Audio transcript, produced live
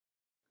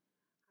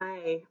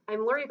Hi,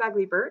 I'm Lori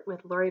Bagley-Burt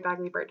with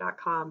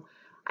LoriBagley-Burt.com.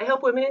 I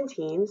help women and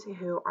teens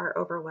who are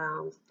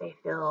overwhelmed. They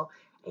feel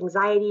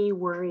anxiety,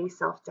 worry,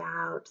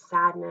 self-doubt,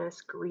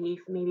 sadness,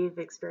 grief, maybe they've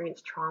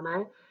experienced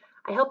trauma.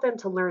 I help them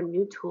to learn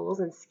new tools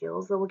and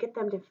skills that will get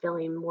them to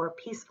feeling more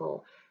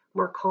peaceful,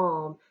 more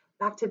calm,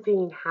 back to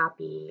being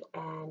happy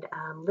and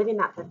living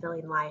that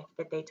fulfilling life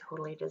that they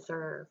totally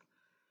deserve.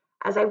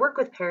 As I work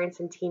with parents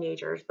and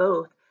teenagers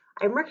both,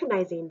 I'm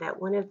recognizing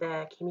that one of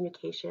the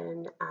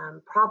communication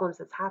problems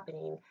that's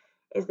happening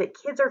is that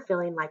kids are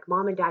feeling like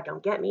mom and dad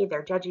don't get me,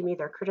 they're judging me,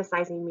 they're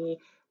criticizing me,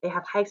 they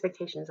have high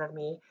expectations of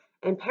me.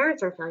 And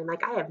parents are feeling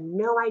like I have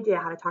no idea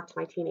how to talk to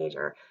my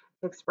teenager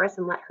to express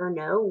and let her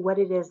know what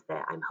it is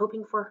that I'm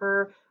hoping for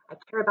her. I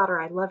care about her,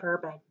 I love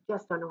her, but I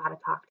just don't know how to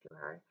talk to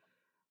her.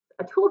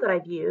 A tool that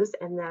I've used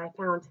and that I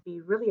found to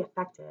be really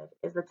effective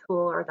is the tool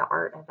or the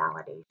art of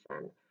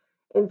validation.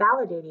 In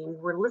validating,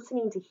 we're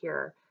listening to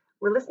hear.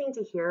 We're listening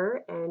to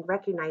hear and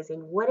recognizing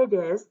what it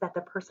is that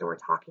the person we're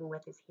talking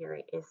with is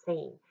hearing, is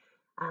saying,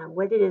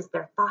 what it is,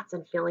 their thoughts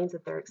and feelings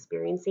that they're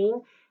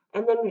experiencing,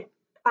 and then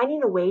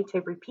finding a way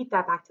to repeat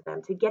that back to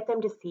them to get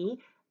them to see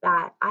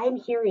that I'm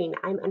hearing,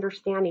 I'm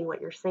understanding what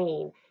you're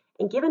saying.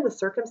 And given the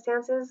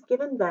circumstances,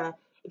 given the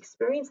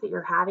experience that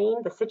you're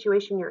having, the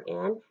situation you're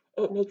in,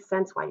 it makes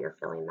sense why you're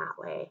feeling that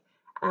way.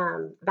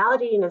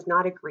 Validating is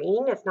not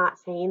agreeing. It's not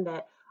saying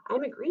that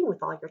I'm agreeing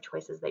with all your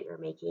choices that you're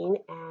making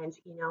and,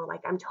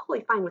 like I'm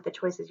totally fine with the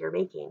choices you're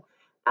making.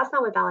 That's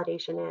not what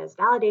validation is.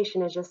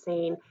 Validation is just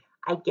saying,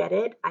 I get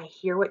it. I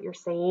hear what you're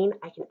saying.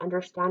 I can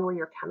understand where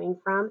you're coming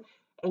from.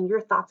 And your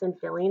thoughts and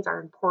feelings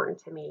are important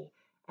to me.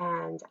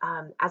 And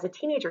as a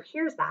teenager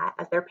hears that,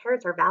 as their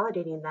parents are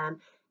validating them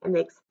and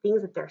the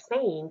things that they're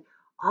saying,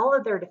 all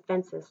of their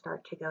defenses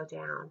start to go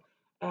down.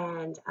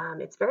 And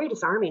it's very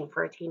disarming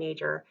for a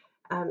teenager.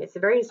 It's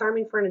very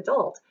disarming for an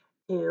adult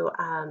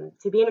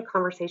to be in a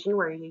conversation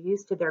where you're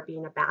used to there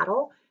being a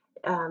battle,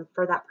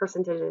 for that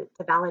person to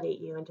validate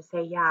you and to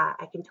say, yeah,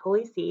 I can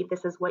totally see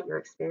this is what you're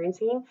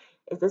experiencing.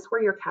 Is this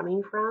where you're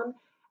coming from?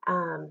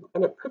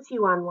 And it puts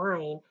you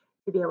online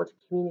to be able to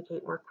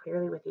communicate more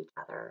clearly with each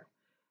other.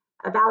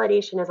 A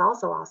validation is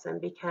also awesome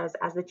because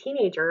as the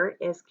teenager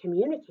is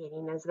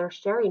communicating, as they're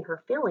sharing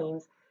her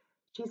feelings,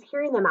 she's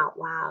hearing them out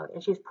loud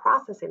and she's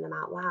processing them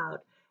out loud.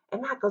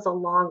 And that goes a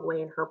long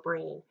way in her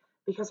brain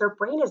because her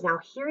brain is now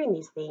hearing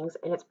these things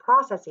and it's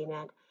processing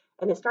it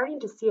and it's starting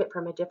to see it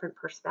from a different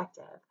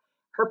perspective.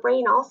 Her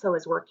brain also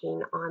is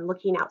working on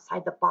looking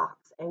outside the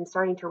box and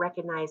starting to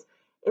recognize,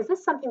 is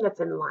this something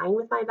that's in line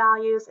with my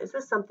values? Is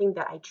this something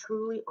that I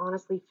truly,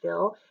 honestly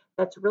feel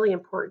that's really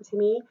important to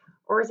me?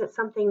 Or is it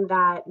something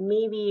that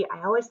maybe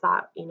I always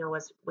thought,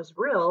 was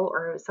real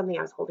or was something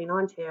I was holding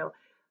on to,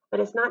 but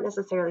it's not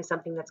necessarily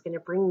something that's going to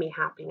bring me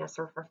happiness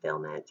or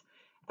fulfillment.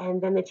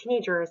 And then the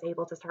teenager is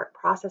able to start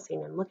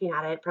processing and looking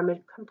at it from a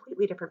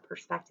completely different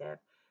perspective,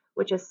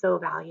 which is so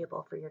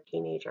valuable for your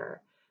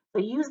teenager. So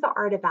use the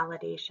art of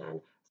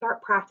validation,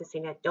 start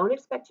practicing it. Don't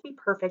expect to be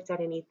perfect at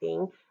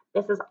anything.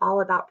 This is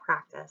all about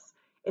practice.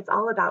 It's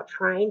all about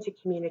trying to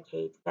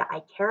communicate that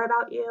I care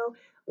about you,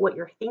 what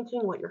you're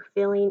thinking, what you're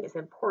feeling is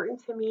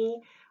important to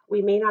me.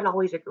 We may not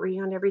always agree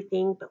on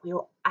everything, but we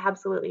will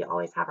absolutely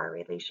always have our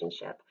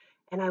relationship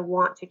and I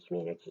want to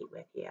communicate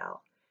with you.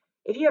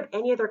 If you have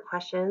any other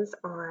questions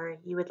or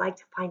you would like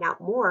to find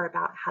out more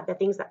about how the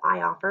things that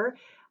I offer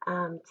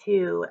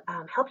to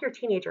help your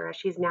teenager as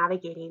she's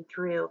navigating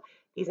through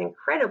these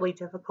incredibly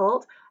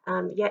difficult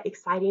yet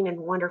exciting and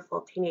wonderful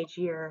teenage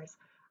years,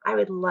 I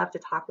would love to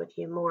talk with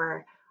you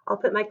more. I'll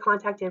put my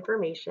contact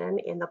information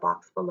in the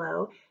box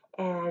below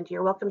and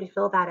you're welcome to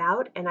fill that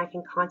out and I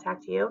can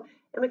contact you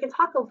and we can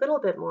talk a little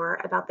bit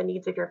more about the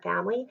needs of your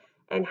family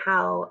and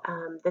how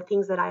the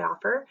things that I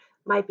offer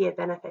might be a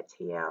benefit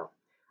to you.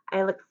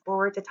 I look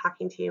forward to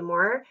talking to you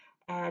more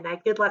and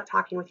good luck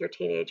talking with your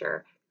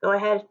teenager. Go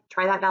ahead,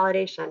 try that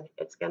validation.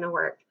 It's going to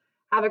work.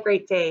 Have a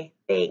great day.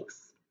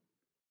 Thanks.